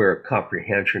 where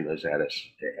comprehension is at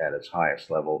its highest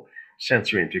level,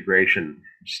 sensory integration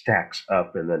stacks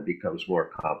up and then becomes more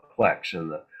complex,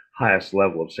 and the highest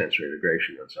level of sensory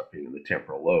integration ends up being in the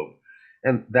temporal lobe,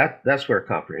 and that's where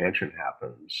comprehension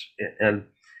happens. And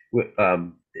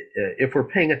if we're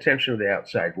paying attention to the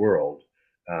outside world,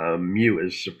 mu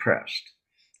is suppressed,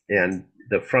 and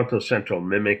the frontocentral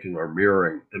mimicking or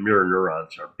mirroring, the mirror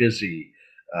neurons are busy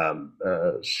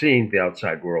seeing the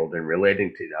outside world and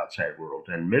relating to the outside world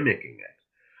and mimicking it.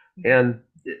 And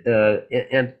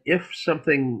if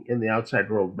something in the outside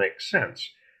world makes sense,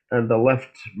 and the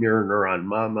left mirror neuron,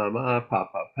 ma, ma, ma, pa,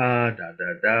 pa, pa, da,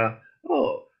 da, da,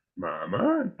 oh,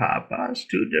 mama and papa's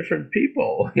two different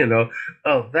people,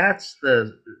 oh, that's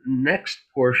the next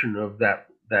portion of that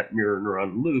mirror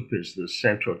neuron loop is the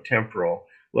central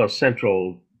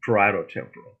parietal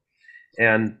temporal.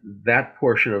 And that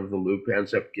portion of the loop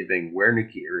ends up giving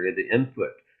Wernicke area the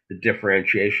input, the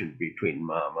differentiation between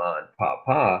mama and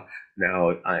papa.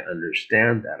 Now I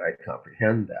understand that, I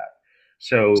comprehend that.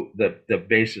 So the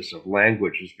basis of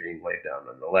language is being laid down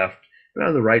on the left, and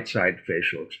on the right side,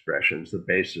 facial expressions, the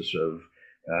basis of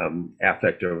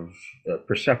affective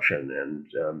perception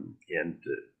and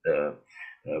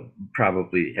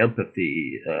probably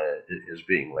empathy is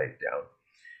being laid down.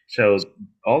 So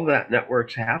all that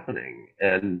network's happening,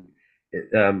 and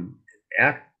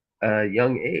at a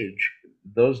young age,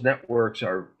 those networks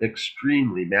are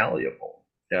extremely malleable.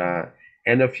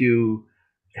 And if you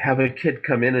have a kid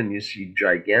come in and you see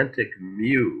gigantic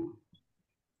mu,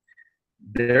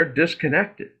 they're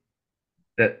disconnected.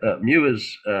 That mu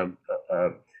is a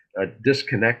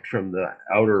disconnect from the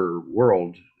outer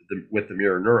world with the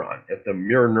mirror neuron. If the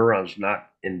mirror neuron's not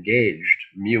engaged,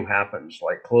 mu happens,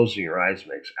 like closing your eyes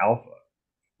makes alpha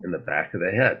in the back of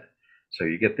the head. So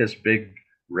you get this big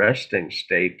resting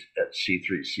state at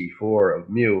C3, C4 of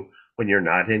mu when you're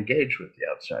not engaged with the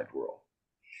outside world.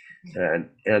 And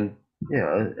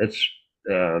it's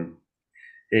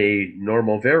a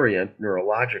normal variant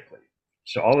neurologically.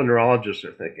 So all the neurologists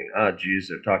are thinking, geez,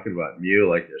 they're talking about mu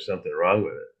like there's something wrong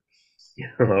with it. You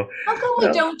know, How come we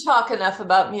well, don't talk enough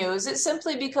about Mew? Is it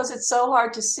simply because it's so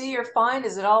hard to see or find?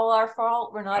 Is it all our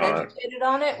fault? We're not uh, educated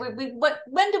on it.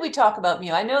 When do we talk about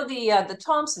Mew? I know the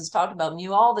Thompsons talk about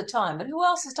Mew all the time, but who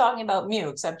else is talking about Mew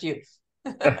except you?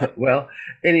 well,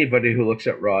 anybody who looks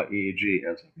at raw EEG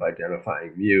ends up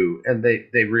identifying mu, and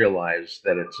they realize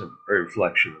that it's a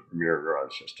reflection of the mirror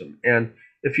neuron system. And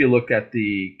if you look at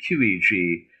the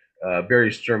QEEG, Barry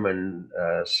Sturman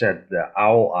said the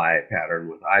owl eye pattern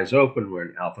with eyes open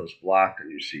when alpha is blocked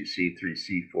and you see C3,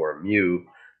 C4 mu,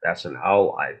 that's an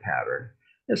owl eye pattern.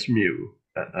 It's mu.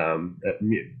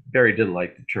 Barry didn't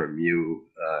like the term mu.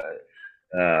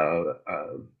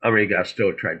 Henri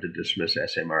Gastaut tried to dismiss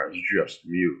SMR as just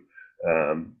mu.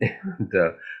 And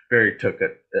Barry took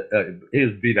it. He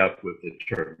was beat up with the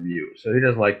term mu, so he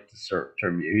doesn't like the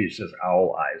term mu. He says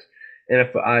owl eyes, and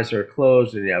if the eyes are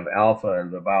closed and you have alpha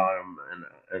in the bottom,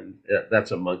 and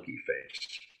that's a monkey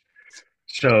face.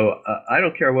 So I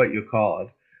don't care what you call it,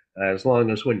 as long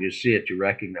as when you see it, you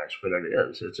recognize what it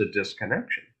is. It's a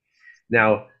disconnection.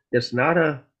 Now, it's not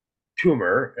a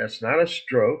tumor, it's not a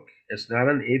stroke, it's not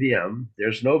an AVM,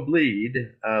 there's no bleed.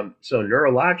 So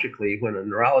neurologically, when a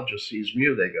neurologist sees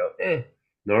mu, they go,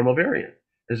 normal variant.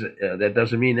 That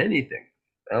doesn't mean anything.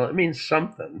 Well, it means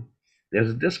something. There's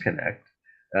a disconnect,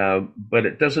 but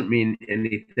it doesn't mean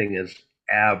anything is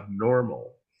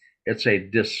abnormal. It's a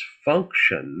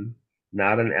dysfunction,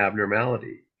 not an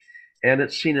abnormality. And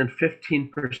it's seen in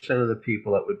 15% of the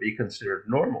people that would be considered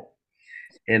normal.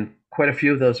 And quite a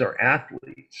few of those are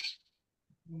athletes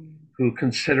who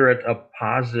consider it a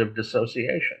positive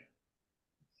dissociation.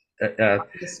 Go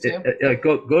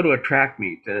to a track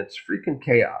meet and it's freaking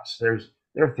chaos.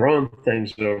 They're throwing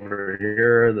things over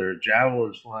here. There's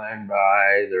javelins flying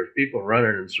by. There's people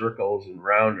running in circles and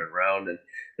round, and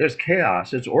there's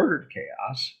chaos. It's ordered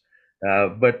chaos,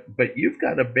 but you've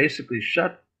got to basically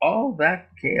shut all that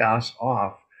chaos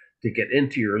off to get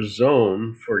into your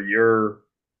zone for your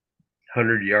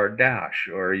 100-yard dash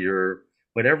or your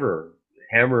whatever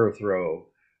hammer throw,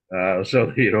 so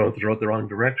that you don't throw it the wrong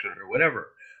direction or whatever.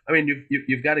 I mean,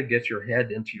 you've got to get your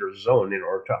head into your zone in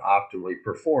order to optimally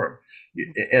perform.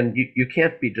 And you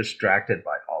can't be distracted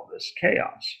by all this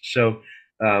chaos. So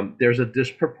there's a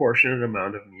disproportionate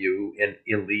amount of mu in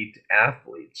elite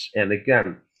athletes. And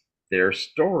again, their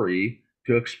story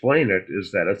to explain it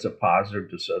is that it's a positive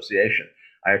dissociation.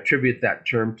 I attribute that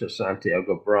term to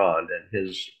Santiago Brand and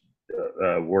his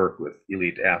work with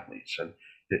elite athletes. And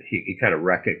he kind of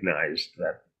recognized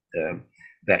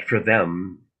that for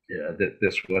them, that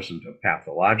this wasn't a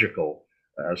pathological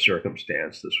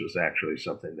circumstance. This was actually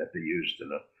something that they used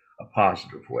in a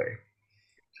positive way.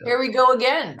 So. Here we go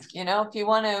again. If you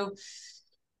want to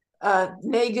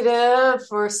negative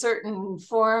for certain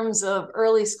forms of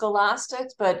early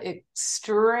scholastics, but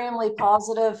extremely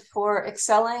positive for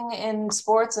excelling in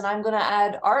sports. And I'm going to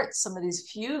add art, some of these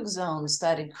fugue zones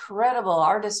that incredible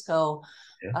artists go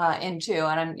into.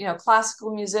 And I'm,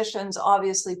 classical musicians,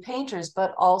 obviously painters,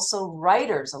 but also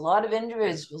writers. A lot of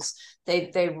individuals,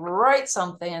 they write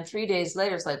something and 3 days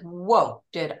later it's like, whoa,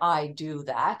 did I do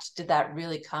that? Did that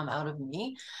really come out of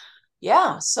me?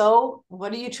 Yeah. So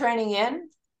what are you training in?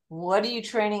 What are you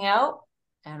training out?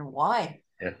 And why?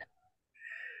 Yeah.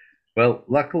 Well,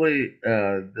 luckily,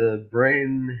 the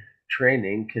brain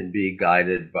training can be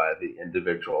guided by the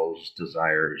individual's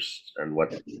desires and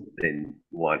what they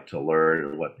want to learn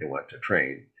and what they want to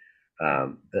train.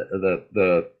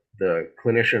 The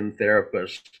clinician,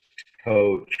 therapist,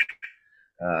 coach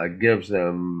gives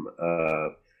them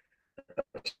a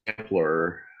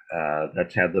sampler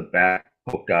that's had the back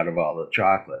poked out of all the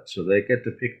chocolate, so they get to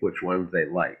pick which ones they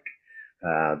like.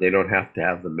 They don't have to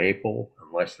have the maple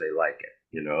unless they like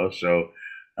it, So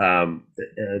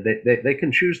they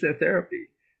can choose their therapy.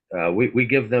 We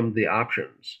give them the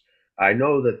options. I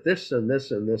know that this and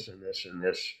this and this and this and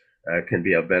this can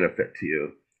be a benefit to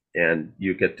you, and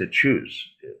you get to choose.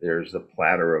 There's the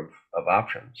platter of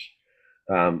options.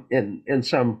 In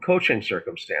some coaching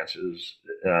circumstances,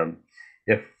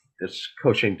 if it's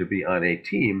coaching to be on a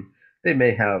team, they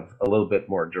may have a little bit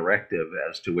more directive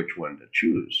as to which one to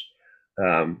choose.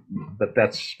 But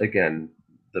that's, again,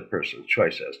 the person's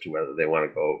choice as to whether they want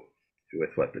to go with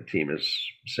what the team is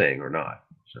saying or not.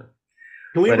 So,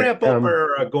 can we wrap up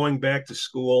our going back to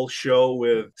school show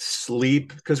with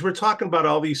sleep? Because we're talking about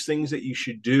all these things that you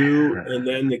should do, and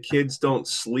then the kids don't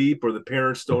sleep or the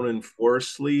parents don't enforce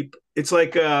sleep. It's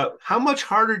like, how much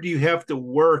harder do you have to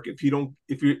work if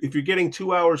you're getting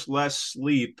 2 hours less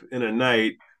sleep in a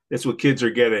night? That's what kids are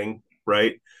getting,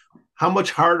 right? How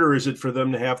much harder is it for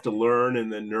them to have to learn and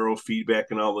then neurofeedback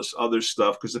and all this other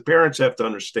stuff? Because the parents have to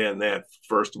understand that,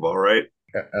 first of all, right?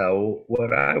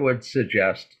 What I would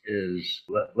suggest is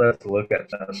let's look at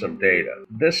some data.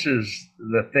 This is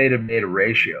the theta beta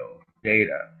ratio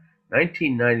data.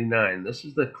 1999, this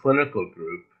is the clinical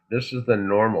group. This is the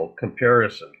normal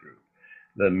comparison group,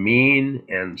 the mean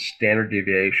and standard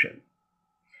deviation.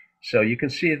 So you can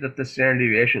see that the standard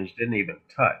deviations didn't even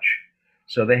touch.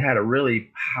 So they had a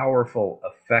really powerful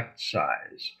effect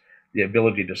size, the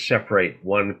ability to separate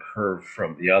one curve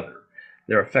from the other.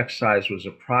 Their effect size was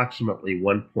approximately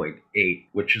 1.8,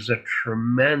 which is a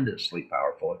tremendously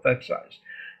powerful effect size.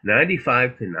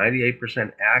 95 to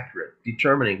 98% accurate,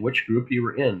 determining which group you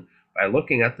were in by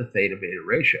looking at the theta beta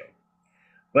ratio.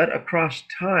 But across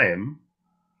time,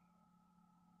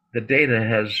 the data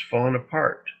has fallen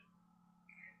apart.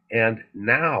 And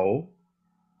now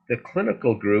the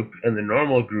clinical group and the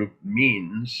normal group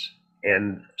means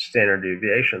and standard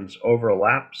deviations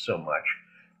overlap so much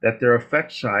that their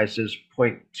effect size is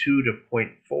 0.2 to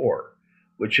 0.4,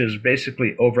 which is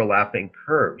basically overlapping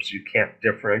curves. You can't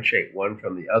differentiate one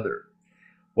from the other.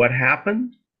 What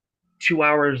happened? 2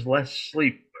 hours less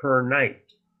sleep per night.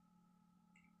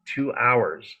 2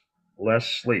 hours less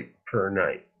sleep per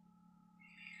night.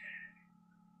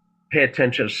 Pay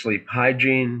attention to sleep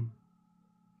hygiene.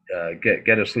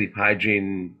 Get a sleep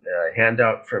hygiene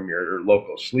handout from your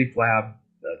local sleep lab.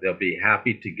 They'll be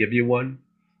happy to give you one.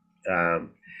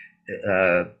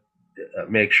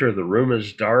 Make sure the room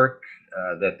is dark,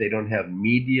 that they don't have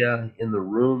media in the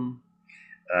room.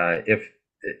 They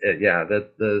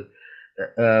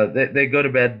go to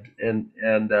bed and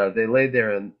they lay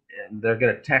there and they're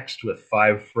going to text with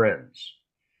 5 friends.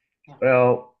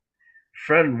 Well,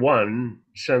 friend 1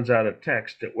 sends out a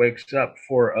text that wakes up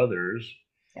 4 others.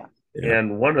 Yeah.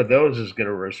 And one of those is going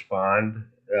to respond,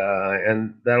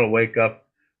 and that'll wake up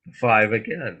 5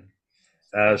 again.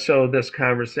 So this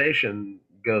conversation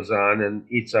goes on and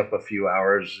eats up a few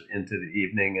hours into the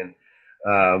evening,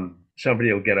 and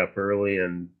somebody will get up early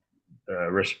and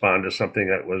respond to something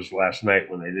that was last night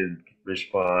when they didn't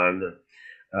respond.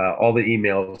 All the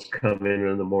emails come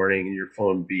in the morning, and your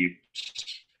phone beeps.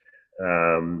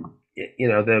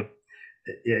 The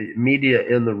media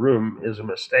in the room is a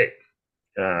mistake.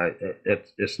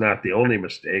 It's not the only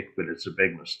mistake, but it's a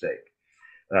big mistake.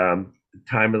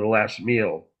 Time of the last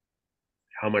meal,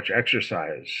 how much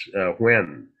exercise,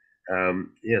 when.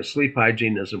 Sleep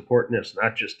hygiene is important. It's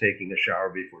not just taking a shower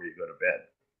before you go to bed.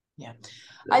 Yeah.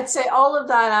 I'd say all of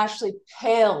that actually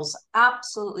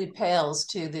absolutely pales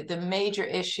to the major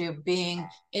issue being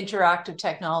interactive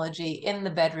technology in the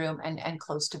bedroom and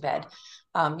close to bed.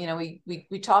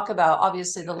 We talk about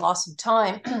obviously the loss of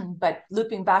time, but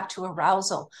looping back to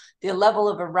arousal, the level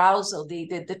of arousal,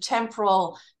 the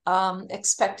temporal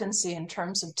expectancy in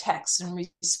terms of texts and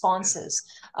responses,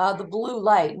 the blue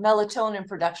light, melatonin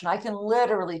production. I can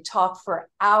literally talk for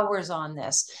hours on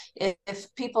this.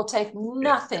 If people take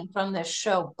nothing from this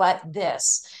show but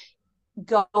this,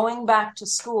 going back to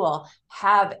school,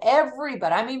 have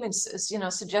everybody, I'm even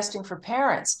suggesting for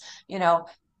parents,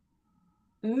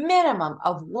 minimum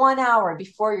of 1 hour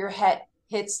before your head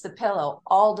hits the pillow,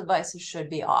 all devices should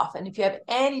be off. And if you have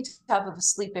any type of a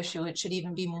sleep issue, it should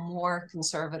even be more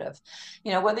conservative.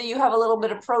 Whether you have a little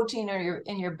bit of protein or you're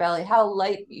in your belly, how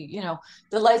light,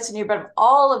 the lights in your bed,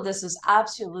 all of this is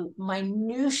absolute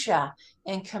minutia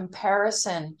in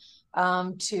comparison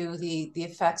to the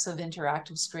effects of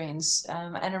interactive screens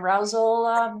and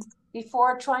arousal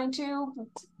before trying to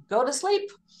go to sleep.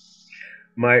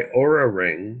 My Oura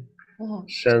Ring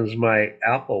sends my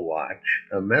Apple Watch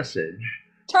a message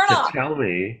to tell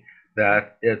me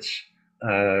that it's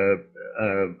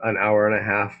an hour and a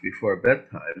half before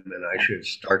bedtime, and I should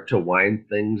start to wind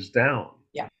things down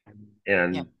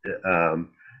and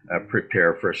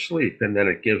prepare for sleep. And then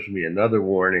it gives me another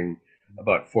warning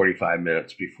about 45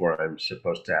 minutes before I'm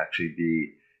supposed to actually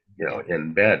be,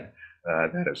 in bed,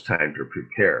 that it's time to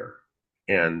prepare.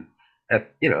 And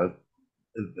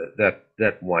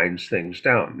that winds things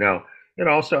down. Now, it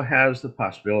also has the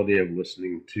possibility of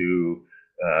listening to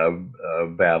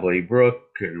Babbly Brook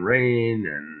and Rain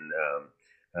and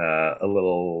a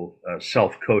little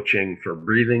self-coaching for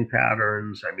breathing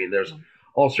patterns. I mean, there's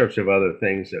all sorts of other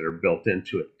things that are built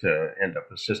into it to end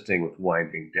up assisting with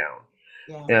winding down.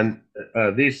 Yeah.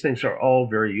 And these things are all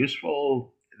very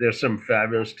useful. There's some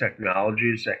fabulous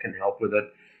technologies that can help with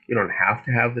it. You don't have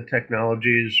to have the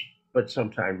technologies, but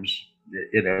sometimes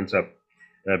it ends up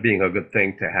being a good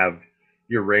thing to have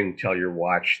your ring tell your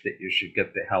watch that you should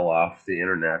get the hell off the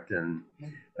internet and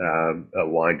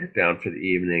wind it down for the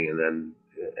evening, and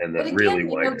and But then again, really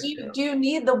wind do it down. you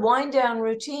need the wind down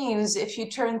routines if you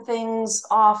turn things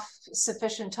off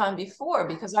sufficient time before?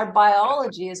 Because our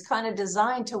biology is kind of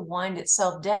designed to wind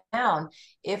itself down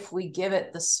if we give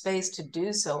it the space to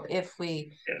do so, if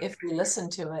we listen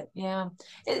to it. Yeah.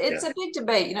 It's a big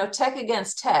debate, tech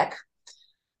against tech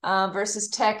versus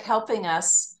tech helping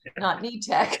us not need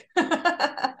tech.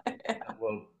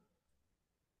 Well,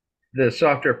 the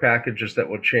software packages that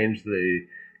will change the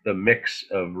mix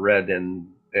of red and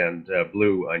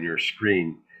blue on your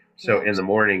screen. So in the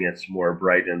morning it's more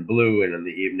bright and blue, and in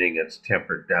the evening it's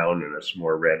tempered down and it's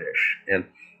more reddish. And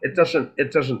it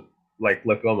doesn't like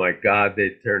look, oh my God, they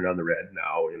turned on the red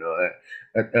now.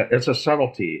 It's a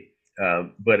subtlety,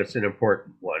 but it's an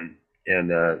important one.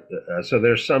 And so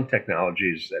there's some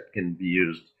technologies that can be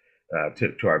used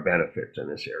to our benefit in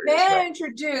this area. May I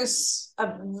introduce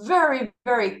a very,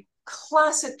 very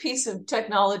classic piece of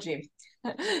technology?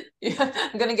 I'm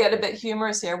going to get a bit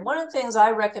humorous here. One of the things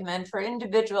I recommend for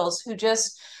individuals who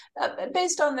just,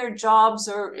 based on their jobs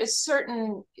or a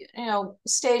certain,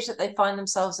 stage that they find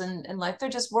themselves in life, they're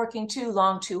just working too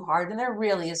long, too hard, and there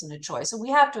really isn't a choice. And we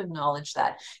have to acknowledge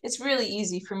that. It's really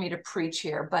easy for me to preach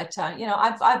here, but,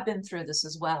 I've been through this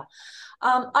as well.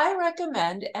 I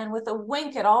recommend, and with a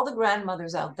wink at all the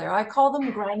grandmothers out there, I call them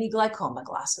granny glaucoma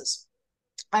glasses.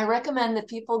 I recommend that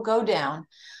people go down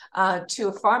to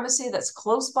a pharmacy that's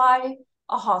close by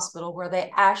a hospital where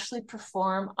they actually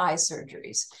perform eye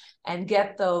surgeries and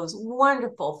get those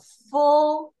wonderful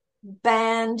full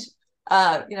band,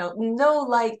 no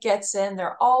light gets in.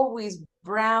 They're always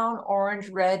brown, orange,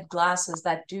 red glasses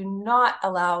that do not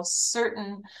allow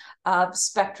certain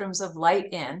spectrums of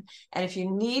light in. And if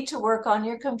you need to work on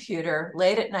your computer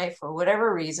late at night for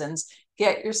whatever reasons,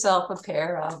 get yourself a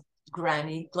pair of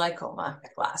granny glaucoma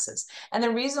glasses. And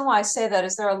the reason why I say that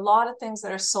is there are a lot of things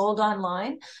that are sold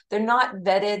online. They're not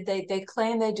vetted. They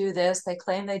claim they do this, they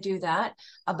claim they do that,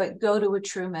 but go to a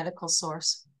true medical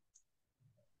source.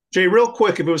 Jay, real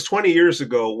quick, if it was 20 years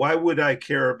ago, why would I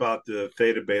care about the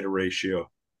theta beta ratio?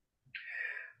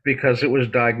 Because it was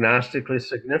diagnostically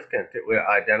significant. It would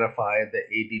identify the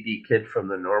ADD kid from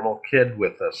the normal kid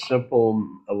with a simple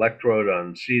electrode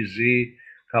on CZ,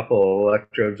 couple of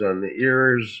electrodes on the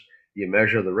ears. You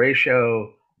measure the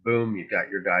ratio, boom, you got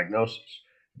your diagnosis.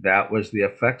 That was the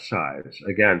effect size.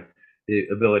 Again, the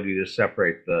ability to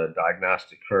separate the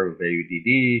diagnostic curve of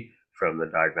ADD from the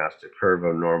diagnostic curve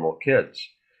of normal kids.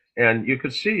 And you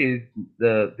could see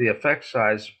the effect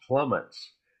size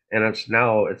plummets, and it's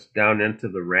down into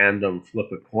the random flip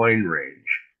a coin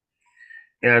range.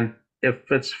 And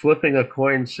if it's flipping a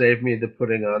coin saved me the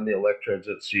putting on the electrodes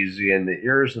at CZ in the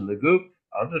ears and the goop,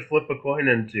 I'll just flip a coin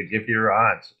and to give you your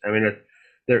odds. I mean,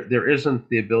 there isn't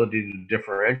the ability to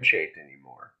differentiate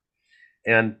anymore.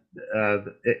 And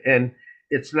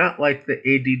it's not like the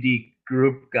ADD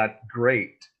group got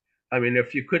great. I mean,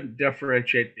 if you couldn't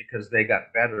differentiate because they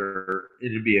got better,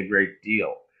 it'd be a great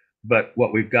deal. But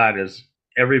what we've got is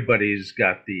everybody's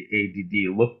got the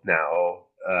ADD look now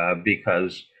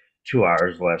because 2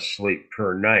 hours less sleep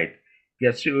per night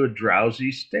gets you a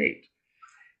drowsy state.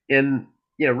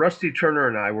 Rusty Turner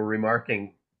and I were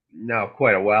remarking now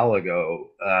quite a while ago,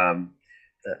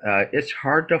 it's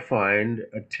hard to find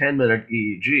a 10-minute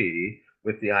EEG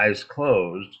with the eyes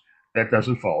closed that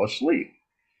doesn't fall asleep.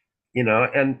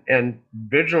 And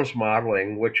vigilance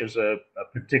modeling, which is a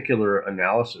particular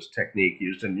analysis technique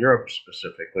used in Europe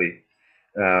specifically,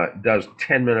 does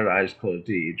 10-minute eyes closed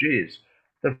EEGs.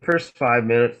 The first 5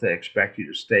 minutes, they expect you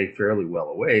to stay fairly well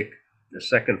awake. The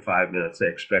second 5 minutes, they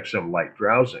expect some light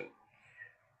drowsing.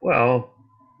 Well,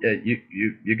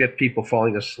 you get people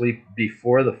falling asleep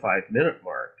before the 5-minute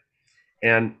mark.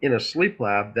 And in a sleep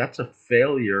lab, that's a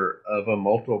failure of a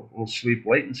multiple sleep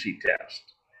latency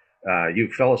test.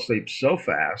 You fell asleep so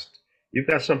fast, you've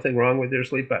got something wrong with your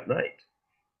sleep at night.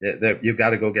 You've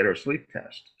got to go get a sleep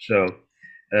test. So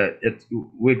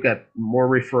we've got more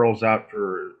referrals out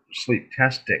for sleep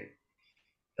testing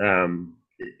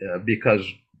because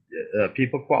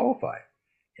people qualify.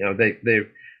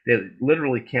 They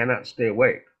literally cannot stay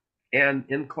awake. And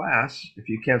in class, if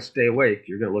you can't stay awake,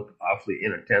 you're going to look awfully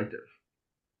inattentive.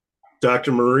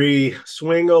 Dr. Marie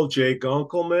Swingle, Jay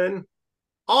Gunkelman,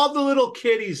 all the little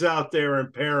kiddies out there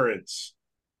and parents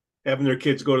having their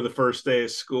kids go to the first day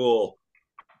of school.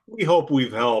 We hope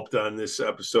we've helped on this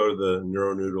episode of the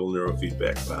NeuroNoodle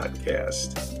Neurofeedback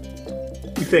Podcast.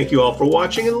 We thank you all for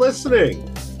watching and listening.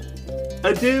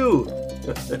 Adieu.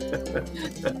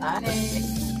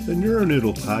 Bye. The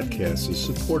NeuroNoodle Podcast is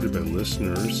supported by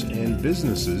listeners and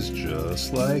businesses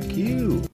just like you.